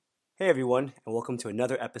Hey everyone, and welcome to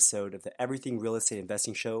another episode of the Everything Real Estate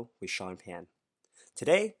Investing Show with Sean Pan.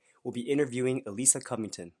 Today, we'll be interviewing Elisa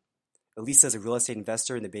Covington. Elisa is a real estate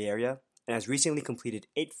investor in the Bay Area and has recently completed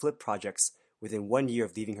 8 flip projects within 1 year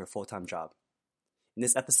of leaving her full-time job. In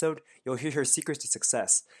this episode, you'll hear her secrets to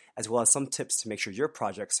success, as well as some tips to make sure your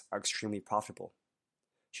projects are extremely profitable.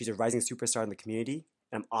 She's a rising superstar in the community,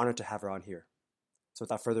 and I'm honored to have her on here. So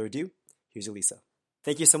without further ado, here's Elisa.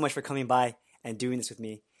 Thank you so much for coming by and doing this with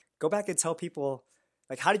me. Go back and tell people,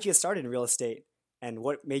 how did you get started in real estate and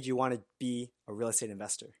what made you want to be a real estate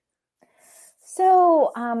investor?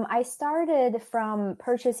 So I started from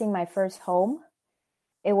purchasing my first home.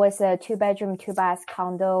 It was a 2-bedroom, 2-bath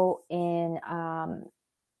condo in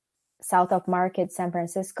south of Market, San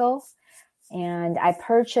Francisco. And I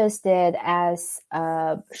purchased it as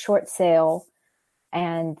a short sale.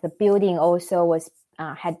 And the building also was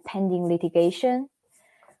had pending litigation,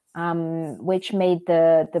 which made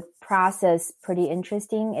the process pretty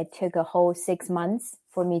interesting. It took a whole 6 months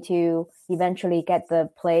for me to eventually get the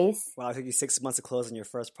place. Wow, it took you 6 months to close on your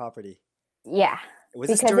first property. Yeah, Was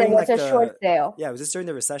this because it during was a short sale. Yeah, was this during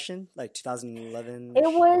the recession, like 2011? It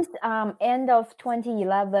was end of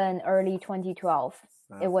 2011, early 2012.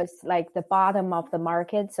 Wow. It was like the bottom of the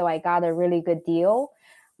market, so I got a really good deal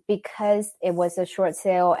because it was a short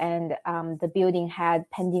sale and the building had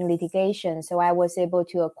pending litigation. So I was able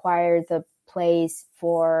to acquire the place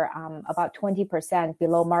for about 20%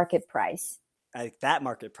 below market price. At that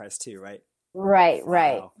market price too, right? Right.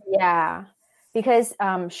 Wow. Yeah. Because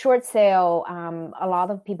short sale, a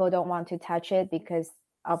lot of people don't want to touch it because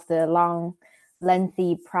of the long,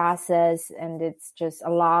 lengthy process. And it's just a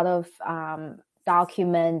lot of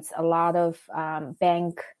documents, a lot of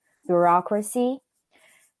bank bureaucracy.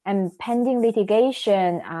 And pending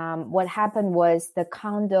litigation, what happened was the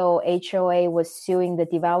condo HOA was suing the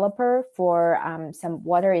developer for some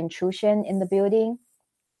water intrusion in the building.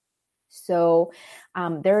 So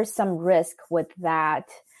there's some risk with that.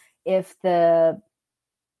 If the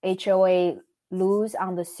HOA lose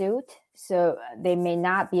on the suit, so they may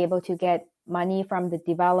not be able to get money from the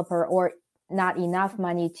developer or not enough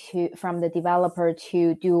money from the developer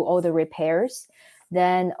to do all the repairs,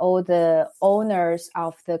 then all the owners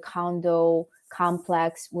of the condo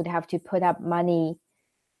complex would have to put up money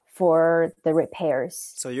for the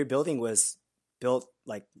repairs. So your building was built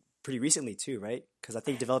pretty recently too, right? Because I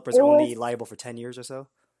think developers are only liable for 10 years or so.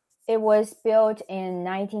 It was built in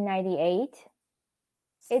 1998.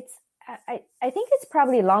 I think it's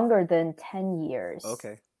probably longer than 10 years.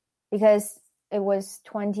 Okay. Because it was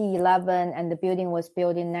 2011 and the building was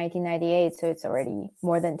built in 1998, so it's already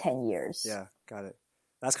more than 10 years. Yeah, got it.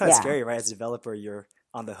 That's kind of scary, right? As a developer, you're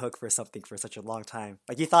on the hook for something for such a long time.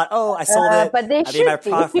 Like you thought, oh, I sold it, but they I made my should be.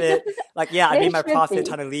 profit. I made my profit, be.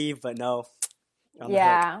 time to leave, but no.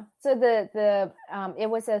 Yeah. So the it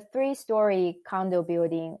was a 3-story condo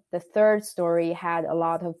building. The 3rd story had a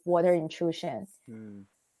lot of water intrusion.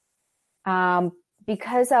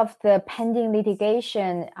 Because of the pending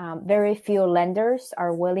litigation, very few lenders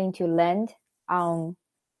are willing to lend on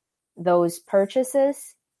those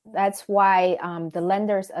purchases. That's why the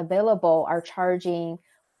lenders available are charging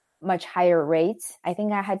much higher rates. I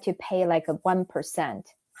think I had to pay like a 1%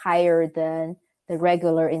 higher than the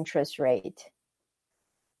regular interest rate.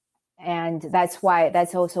 And that's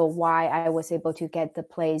also why I was able to get the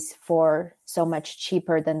place for so much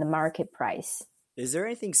cheaper than the market price. Is there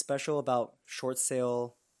anything special about short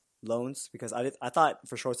sale loans? Because I thought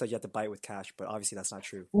for short sale you have to buy it with cash, but obviously that's not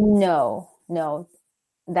true. No,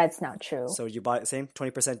 that's not true. So you bought the same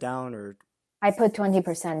 20% down, or? I put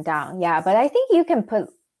 20% down, yeah, but I think you can put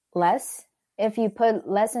less. If you put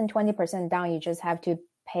less than 20% down, you just have to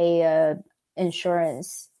pay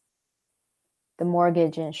insurance, the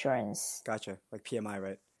mortgage insurance. Gotcha, like PMI,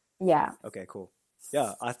 right? Yeah. Okay, cool.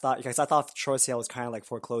 Yeah, I thought short sale was kind of like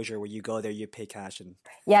foreclosure, where you go there, you pay cash, and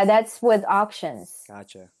yeah, that's with auctions.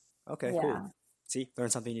 Gotcha. Okay, yeah. Cool. See,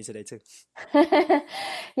 learned something new today too.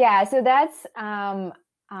 Yeah, so that's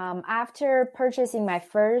after purchasing my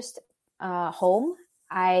first home,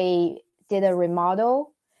 I did a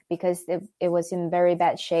remodel because it was in very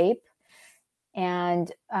bad shape. And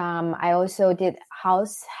I also did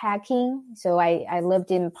house hacking. So I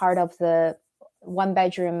lived in part of the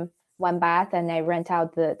 1-bedroom, 1-bath, and I rent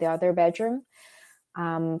out the other bedroom.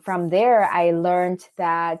 From there, I learned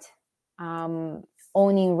that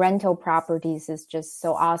owning rental properties is just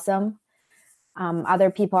so awesome. Other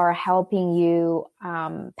people are helping you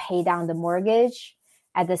pay down the mortgage.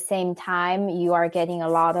 At the same time, you are getting a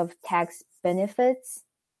lot of tax benefits.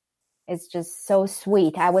 It's just so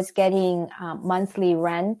sweet. I was getting monthly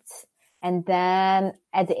rent And then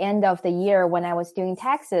at the end of the year, when I was doing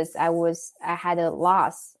taxes, I had a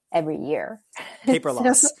loss every year. Paper So,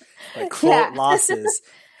 loss, like quote yeah. losses.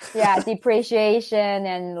 Yeah, depreciation,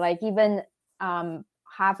 and like even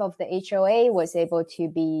half of the HOA was able to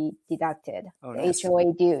be deducted. Oh, The nice.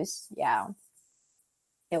 HOA dues. Yeah,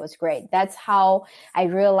 it was great. That's how I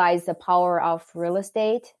realized the power of real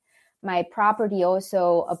estate. My property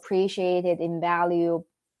also appreciated in value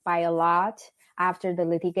by a lot after the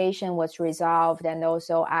litigation was resolved, and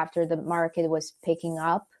also after the market was picking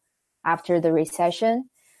up after the recession.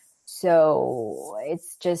 So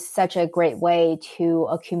it's just such a great way to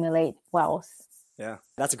accumulate wealth. Yeah,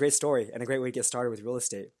 that's a great story and a great way to get started with real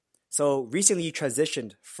estate. So recently you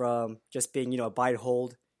transitioned from just being, a buy and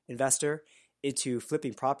hold investor into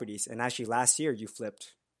flipping properties. And actually last year you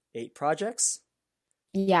flipped 8 projects.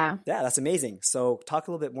 Yeah. Yeah, that's amazing. So talk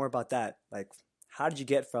a little bit more about that. Like, how did you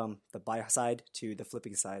get from the buy side to the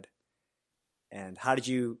flipping side? And how did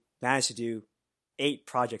you manage to do 8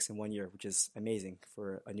 projects in one year, which is amazing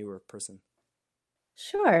for a newer person?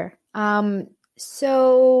 Sure.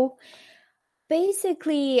 So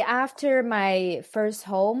basically, after my first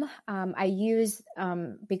home, I used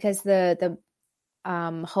because the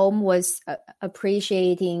home was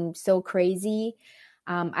appreciating so crazy.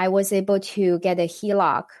 I was able to get a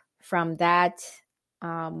HELOC from that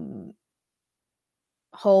um,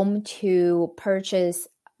 home to purchase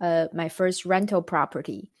my first rental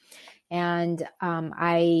property. And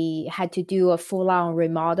I had to do a full-on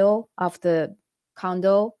remodel of the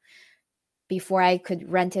condo before I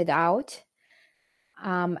could rent it out.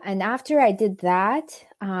 And after I did that,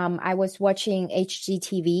 I was watching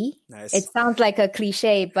HGTV. It Nice. sounds like a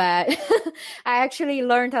cliche, but I actually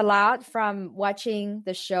learned a lot from watching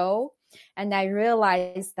the show. And I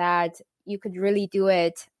realized that you could really do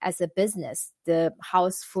it as a business, the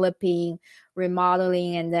house flipping,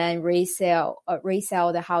 remodeling, and then resell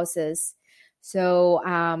the houses. So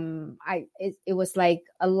it was like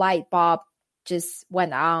a light bulb just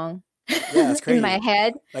went on Yeah, that's in my crazy.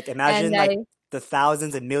 head. Like And imagine like the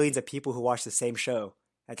thousands and millions of people who watch the same show.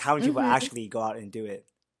 Like how many people Mhm. actually go out and do it?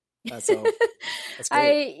 So that's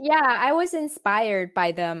great. I was inspired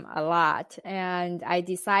by them a lot, and I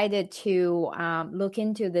decided to look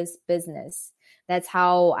into this business. That's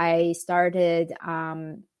how I started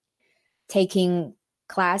taking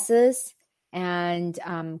classes and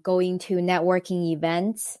going to networking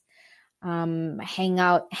events,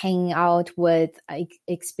 hanging out with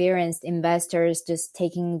experienced investors, just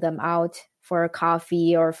taking them out for a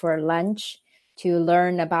coffee or for lunch to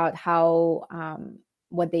learn about how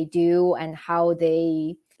what they do and how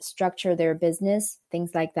they structure their business,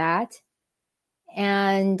 things like that.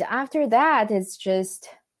 And after that, it's just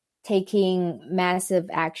taking massive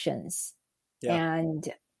actions Yeah.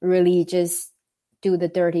 and really just do the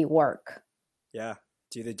dirty work. Yeah.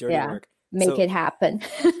 Do the dirty Yeah, work. make So it happen.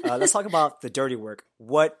 let's talk about the dirty work.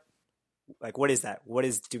 What is that? What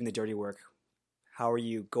is doing the dirty work? How are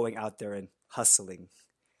you going out there and hustling?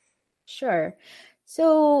 Sure.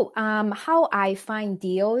 So, how I find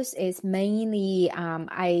deals is mainly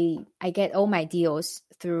I get all my deals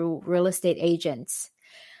through real estate agents.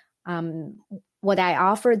 Um, what I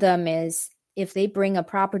offer them is if they bring a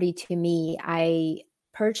property to me, I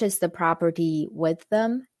purchase the property with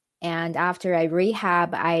them, and after I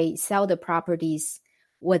rehab, I sell the properties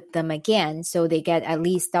with them again, so they get at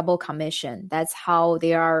least double commission. That's how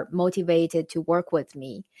they are motivated to work with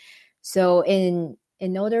me. So in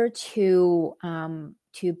order to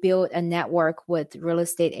build a network with real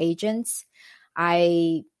estate agents,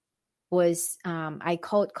 I I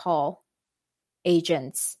cold call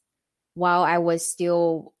agents while I was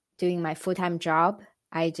still doing my full time job.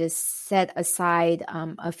 I just set aside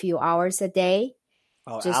a few hours a day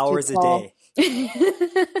Oh, just to hours a call. day.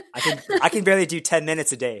 I can barely do 10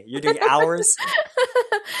 minutes a day. You're doing hours?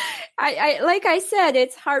 I like I said,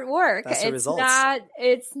 it's hard work. That's the results.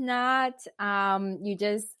 It's not you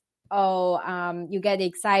just you get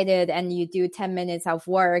excited and you do 10 minutes of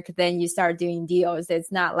work, then you start doing deals.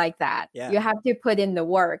 It's not like that. Yeah, You have to put in the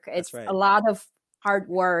work. that's It's a right. lot of hard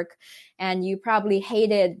work, and you probably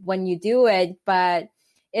hate it when you do it, but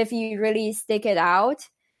if you really stick it out,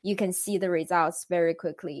 you can see the results very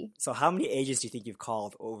quickly. So how many agents do you think you've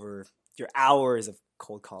called over your hours of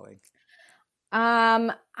cold calling?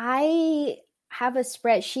 I have a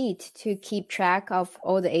spreadsheet to keep track of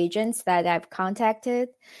all the agents that I've contacted,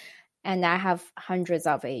 and I have hundreds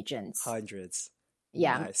of agents. Hundreds.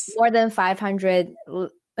 Yeah, Nice. more than 500,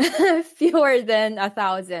 fewer than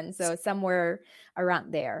 1,000. So somewhere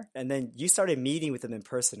around there. And then you started meeting with them in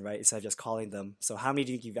person, right? Instead of just calling them. So how many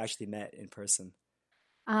do you think you've actually met in person?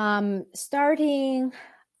 Starting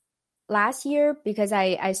last year, because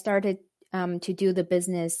I started to do the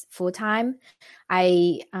business full time,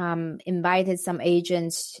 I invited some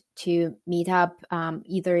agents to meet up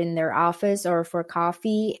either in their office or for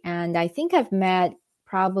coffee. And I think I've met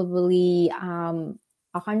probably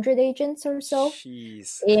 100 agents or so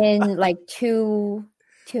Jeez. in like 2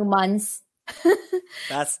 months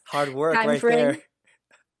That's hard work time right there. frame.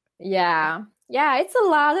 Yeah. Yeah, it's a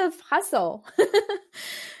lot of hustle.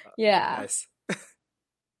 Yeah. Nice.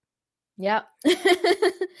 Yeah.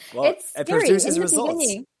 Well, It's it scary in produces the results.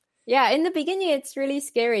 beginning. Yeah, in the beginning it's really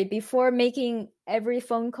scary. Before making every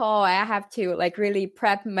phone call, I have to like really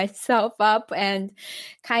prep myself up and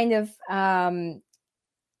kind of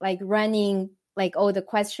like running like all the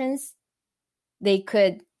questions they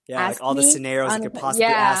could Yeah, like ask all the me scenarios they on could possibly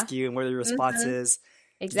yeah, ask you and what are the mhm, responses.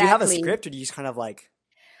 Did you have a exactly. script or do you just kind of like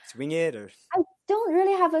swing it or I don't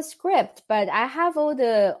really have a script, but I have all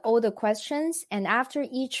the questions, and after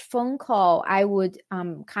each phone call, I would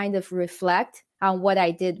kind of reflect on what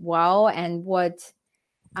I did well and what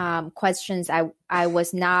questions I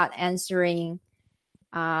was not answering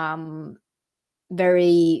um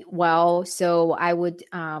very well. So I would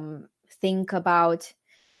think about,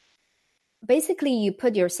 basically you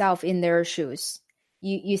put yourself in their shoes.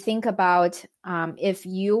 You think about, if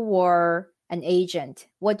you were an agent,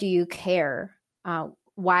 what do you care?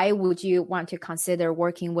 Why would you want to consider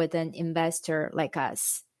working with an investor like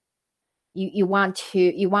us? You want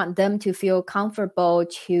them to feel comfortable,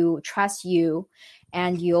 to trust you,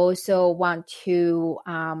 and you also want to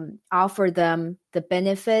offer them the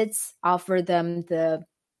benefits, offer them the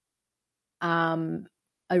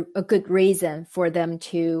a good reason for them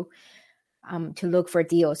to look for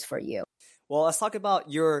deals for you. well, let's talk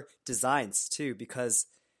about your designs too, because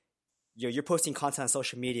you're posting content on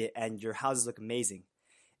social media and your houses look amazing.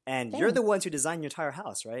 And you're the Thanks. ones who designed your entire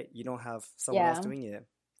house, right? You don't have someone else Yeah. doing it.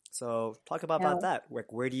 So talk about No. that. Like,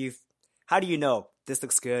 how do you know this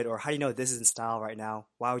looks good, or how do you know this is in style right now?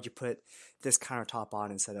 Why would you put this countertop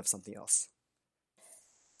on instead of something else?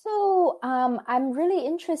 So I'm really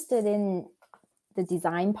interested in the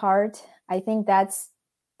design part. I think that's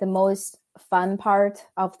the most fun part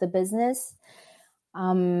of the business.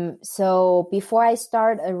 So before I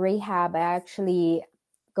start a rehab, I actually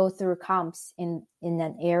go through comps in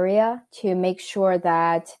an area to make sure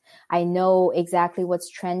that I know exactly what's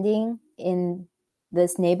trending in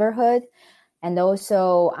this neighborhood, and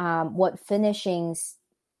also what finishings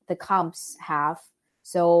the comps have.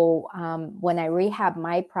 So when I rehab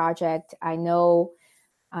my project, I know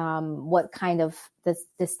what kind of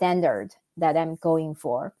the standard that I'm going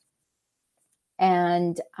for.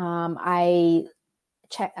 And I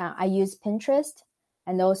use Pinterest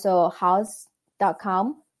and also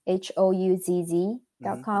houzz.com, Hmm.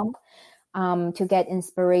 HOUZZ.com, to get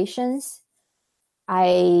inspirations.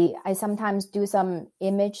 I sometimes do some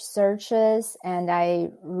image searches and I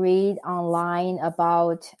read online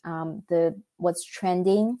about the what's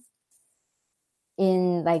trending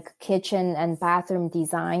in like kitchen and bathroom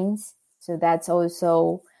designs. So that's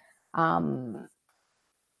also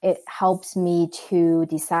it helps me to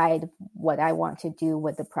decide what I want to do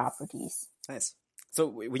with the properties. Nice. So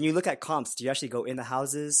when you look at comps, do you actually go in the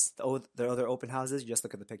houses, the other open houses? You just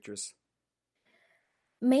look at the pictures.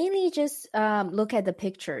 Mainly just look at the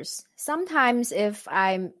pictures. Sometimes if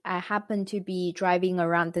I happen to be driving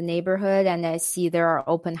around the neighborhood and I see there are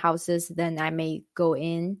open houses, then I may go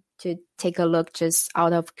in to take a look just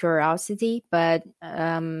out of curiosity, but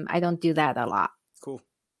I don't do that a lot. Cool.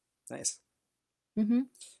 Nice. Hmm.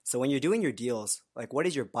 So when you're doing your deals, like what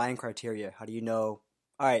is your buying criteria? How do you know,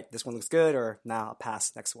 all right, this one looks good, or nah, I'll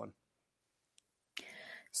pass, next one?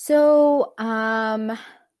 So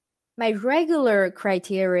my regular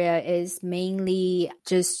criteria is mainly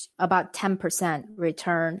just about 10%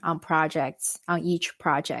 return on projects, on each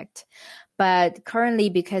project. But currently,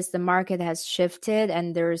 because the market has shifted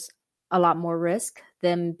and there's a lot more risk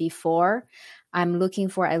than before, I'm looking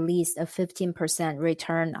for at least a 15%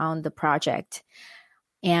 return on the project.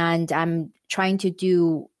 And I'm trying to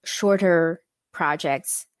do shorter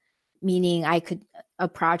projects, meaning a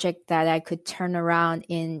project that I could turn around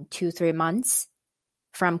in 2-3 months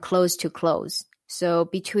from close to close. So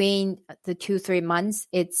between the 2-3 months,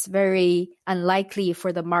 it's very unlikely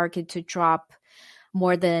for the market to drop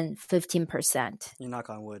more than 15%. You knock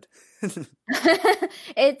on wood.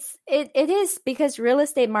 It is because real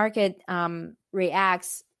estate market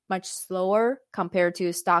reacts much slower compared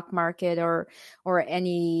to stock market or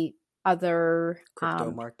any other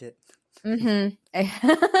Crypto market. mhm.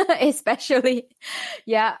 Especially,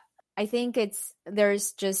 yeah, I think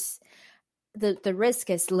there's just the risk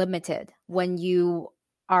is limited when you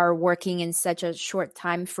are working in such a short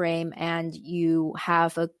time frame and you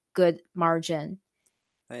have a good margin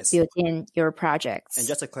Nice. built in your projects. And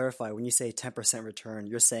just to clarify, when you say 10% return,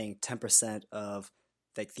 you're saying 10% of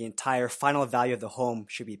like the entire final value of the home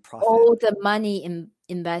should be profit. All the money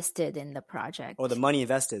invested in the project. Or the money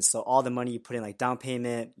invested. So all the money you put in, like down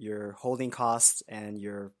payment, your holding costs, and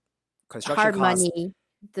your construction Hard costs. money,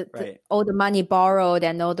 Right. all the money borrowed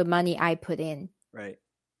and all the money I put in. Right.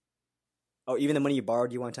 Oh, even the money you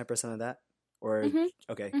borrowed, you want 10% of that? Or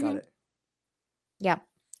okay, got it. Yeah.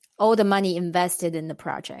 All the money invested in the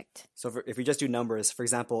project. So if we just do numbers, for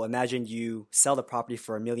example, imagine you sell the property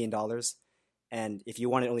for $1 million, and if you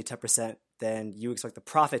wanted only 10%, then you expect the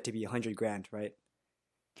profit to be 100 grand, right?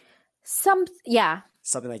 Yeah.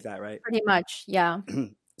 Something like that, right? Pretty much, yeah.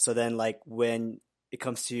 So then, like when it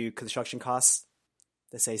comes to construction costs,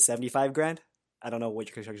 let's say 75 grand. I don't know what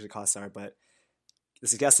your construction costs are, but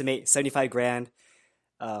let's guesstimate 75 grand.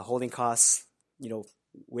 Holding costs,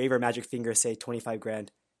 wave our magic finger, say 25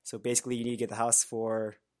 grand. So basically, you need to get the house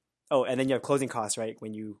for, and then you have closing costs, right?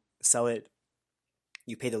 When you sell it,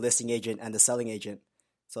 you pay the listing agent and the selling agent.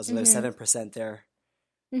 So it's another 7% there.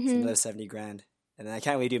 It's another 70 grand. And then I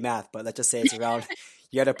can't really do math, but let's just say it's around,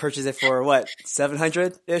 you got to purchase it for what,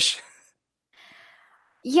 700-ish?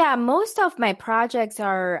 Yeah, most of my projects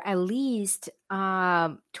are at least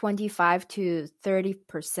 25 to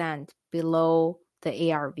 30% below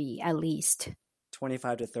the ARV, at least.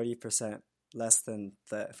 25 to 30% less than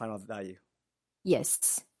the final value.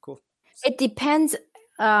 Yes. Cool. It depends.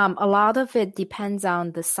 A lot of it depends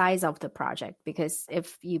on the size of the project, because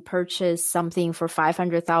if you purchase something for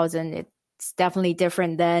 500,000, it's definitely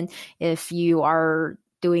different than if you are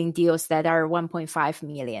doing deals that are 1.5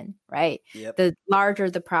 million, right? Yep. The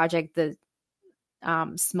larger the project, the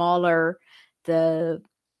smaller the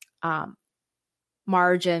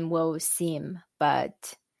margin will seem,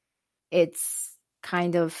 but it's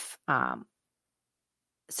kind of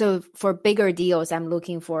so for bigger deals, I'm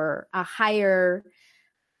looking for a higher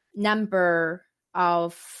number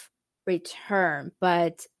of return,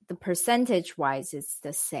 but the percentage wise is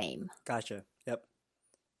the same. Gotcha. Yep.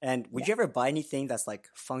 And would you ever buy anything that's like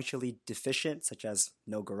functionally deficient, such as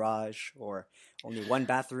no garage or only one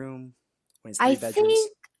bathroom when it's 3 bedrooms?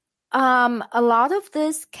 Think a lot of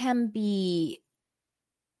this can be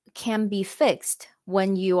fixed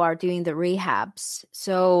when you are doing the rehabs.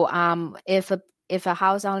 So if a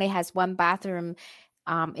house only has one bathroom,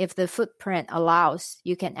 if the footprint allows,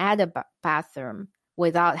 you can add a bathroom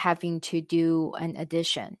without having to do an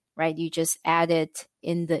addition, right? You just add it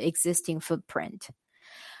in the existing footprint.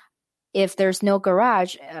 If there's no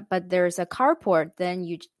garage, but there's a carport, then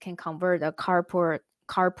you can convert a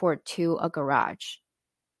carport to a garage.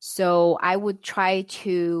 So I would try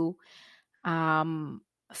to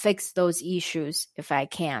fix those issues if I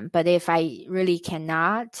can. But if I really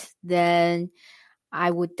cannot, then I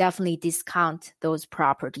would definitely discount those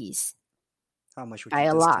properties. How much would you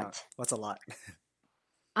discount? A lot. What's a lot?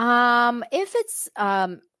 If it's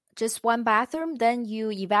just one bathroom, then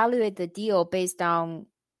you evaluate the deal based on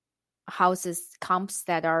comps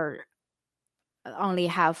that are only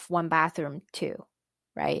have one bathroom too,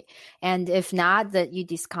 right? And if not, that you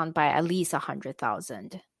discount by at least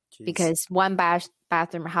 100,000, because one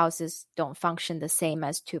bathroom houses don't function the same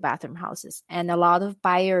as 2 bathroom houses. And a lot of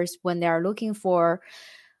buyers, when they are looking for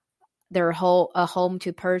a home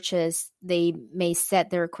to purchase, they may set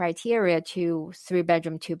their criteria to 3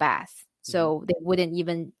 bedroom, 2 bath. So they wouldn't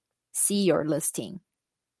even see your listing.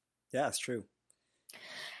 Yeah, it's true.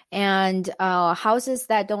 And houses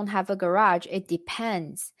that don't have a garage, it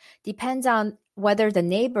depends on whether the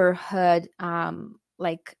neighborhood,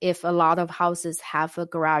 like if a lot of houses have a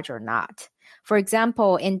garage or not. For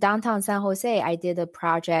example, in downtown San Jose, I did a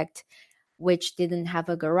project which didn't have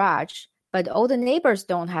a garage, but all the neighbors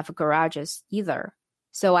don't have garages either.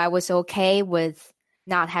 So I was okay with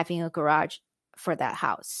not having a garage for that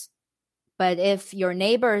house. But if your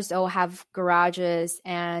neighbors all have garages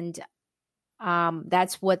and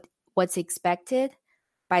that's what's expected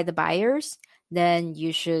by the buyers, then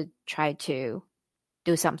you should try to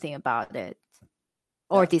do something about it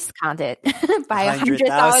or discount it by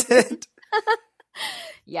 100,000.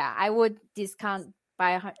 Yeah, I would discount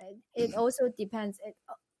by 100. It also depends.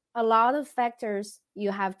 A lot of factors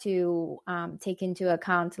you have to take into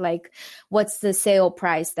account, like what's the sale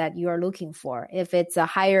price that you are looking for. If it's a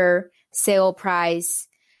higher sale price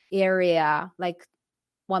area, like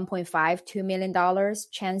 $1.5, $2 million,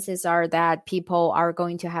 chances are that people are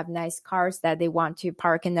going to have nice cars that they want to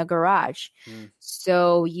park in the garage.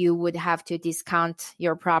 So you would have to discount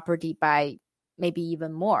your property by maybe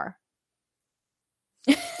even more.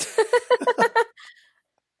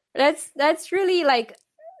 That's really like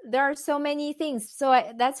there are so many things.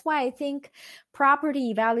 So that's why I think property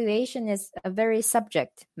evaluation is a very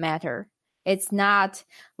subject matter. It's not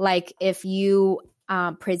like if you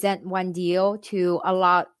present one deal to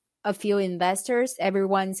a few investors,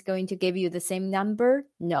 everyone's going to give you the same number.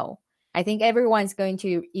 No, I think everyone's going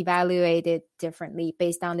to evaluate it differently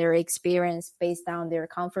based on their experience, based on their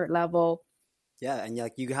comfort level. Yeah, and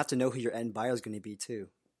like you have to know who your end buyer is going to be too.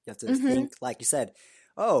 You have to Mm-hmm. think, like you said,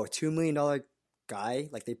 oh, $2 million guy,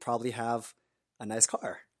 like they probably have a nice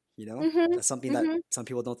car. Mm-hmm. That's something that Mm-hmm. some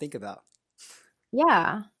people don't think about.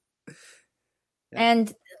 Yeah. Yeah.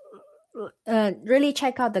 And really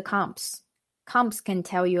check out the comps. Comps can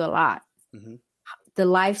tell you a lot. Hmm. The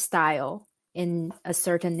lifestyle in a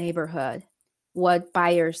certain neighborhood, what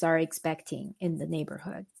buyers are expecting in the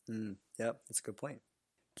neighborhood. Yep, that's a good point.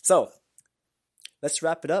 So let's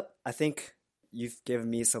wrap it up. I think you've given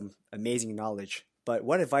me some amazing knowledge, but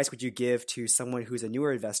what advice would you give to someone who's a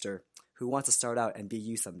newer investor who wants to start out and be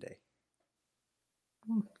you someday?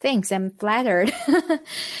 Thanks, I'm flattered.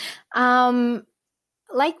 um,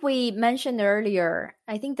 like we mentioned earlier,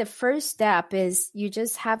 I think the first step is you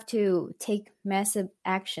just have to take massive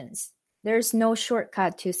actions. There's no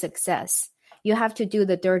shortcut to success. You have to do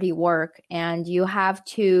the dirty work and you have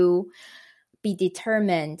to be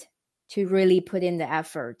determined to really put in the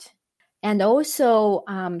effort. And also,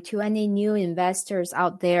 to any new investors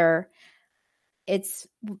out there, it's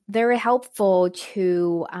very helpful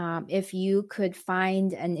to, if you could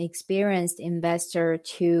find an experienced investor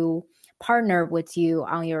to partner with you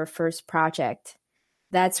on your first project.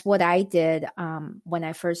 That's what I did when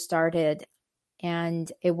I first started,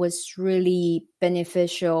 and it was really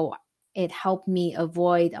beneficial. It helped me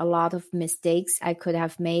avoid a lot of mistakes I could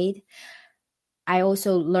have made. I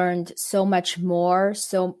also learned so much more,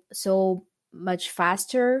 so much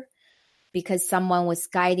faster because someone was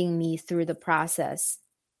guiding me through the process.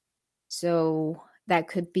 So that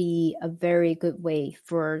could be a very good way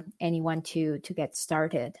for anyone to get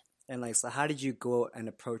started. And like, so how did you go and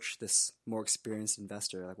approach this more experienced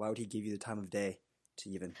investor? Like, why would he give you the time of day to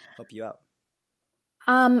even help you out?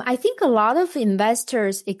 I think a lot of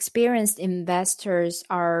investors, experienced investors,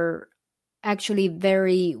 are actually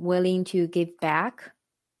very willing to give back.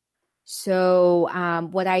 So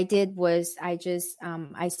what I did was I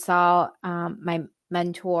saw my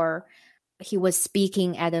mentor. He was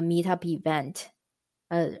speaking at a meetup event,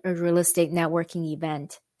 a real estate networking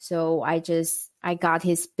event. So I got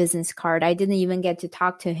his business card. I didn't even get to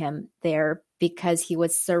talk to him there because he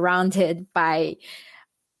was surrounded by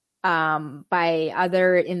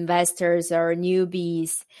other investors or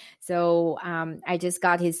newbies. So I just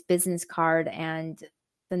got his business card, and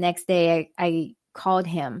the next day I called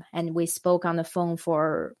him and we spoke on the phone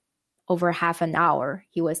for over half an hour.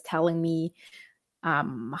 He was telling me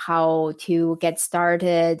how to get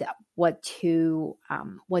started, what to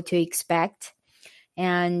expect,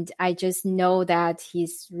 and I just know that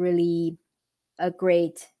he's really a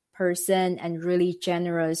great person and really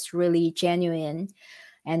generous, really genuine,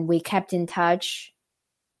 and we kept in touch.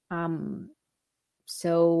 Um,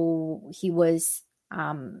 so he was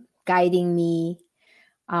guiding me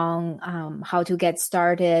on how to get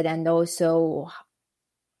started and also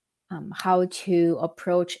how to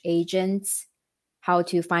approach agents, how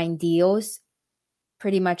to find deals,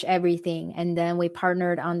 pretty much everything. And then we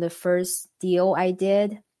partnered on the first deal I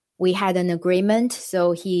did. We had an agreement,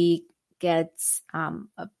 so he gets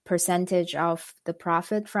a percentage of the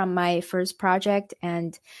profit from my first project,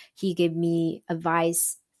 and he gave me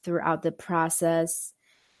advice throughout the process.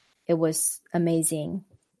 It was amazing.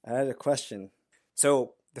 I had a question.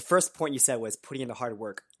 So the first point you said was putting in the hard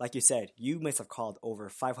work. Like you said, you must have called over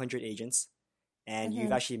 500 agents, and you've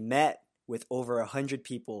Mm-hmm. actually met with over 100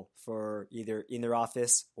 people for either in their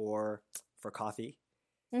office or for coffee.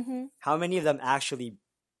 Mm-hmm. How many of them actually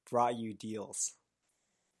brought you deals?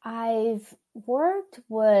 I've worked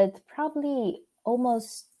with probably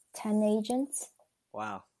almost 10 agents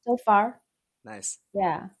Wow, so far. nice.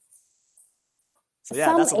 Yeah. So yeah,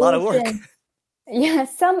 Some that's a lot of work. agents, yeah,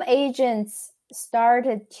 some agents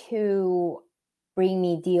started to bring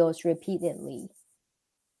me deals repeatedly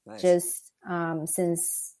Nice. just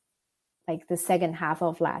since like the second half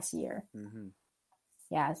of last year. Hmm.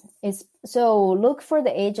 Yes. It's so look for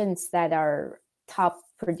the agents that are top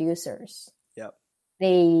producers. Yep.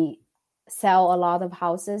 They sell a lot of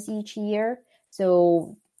houses each year,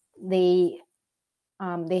 so they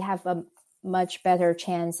they have a much better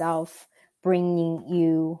chance of bringing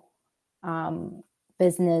you um,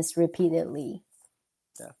 business repeatedly.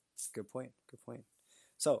 Yeah. Good point. Good point.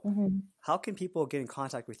 So, Mm-hmm. how can people get in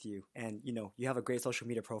contact with you? And you have a great social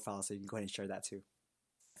media profile, so you can go ahead and share that too.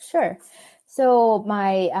 Sure. So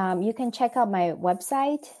my you can check out my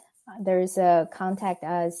website. There's a contact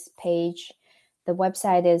us page. The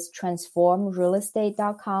website is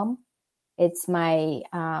transformrealestate.com. It's my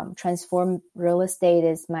Transform Real Estate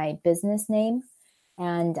is my business name.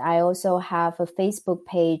 And I also have a Facebook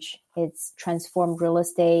page. It's Transform Real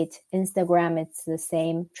Estate. Instagram, it's the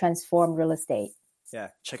same, Transform Real Estate. Yeah,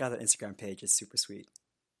 check out the Instagram page. It's super sweet.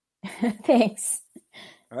 Thanks.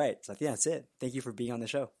 All right, so I think that's it. Thank you for being on the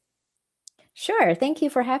show. Sure. Thank you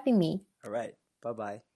for having me. All right, bye-bye.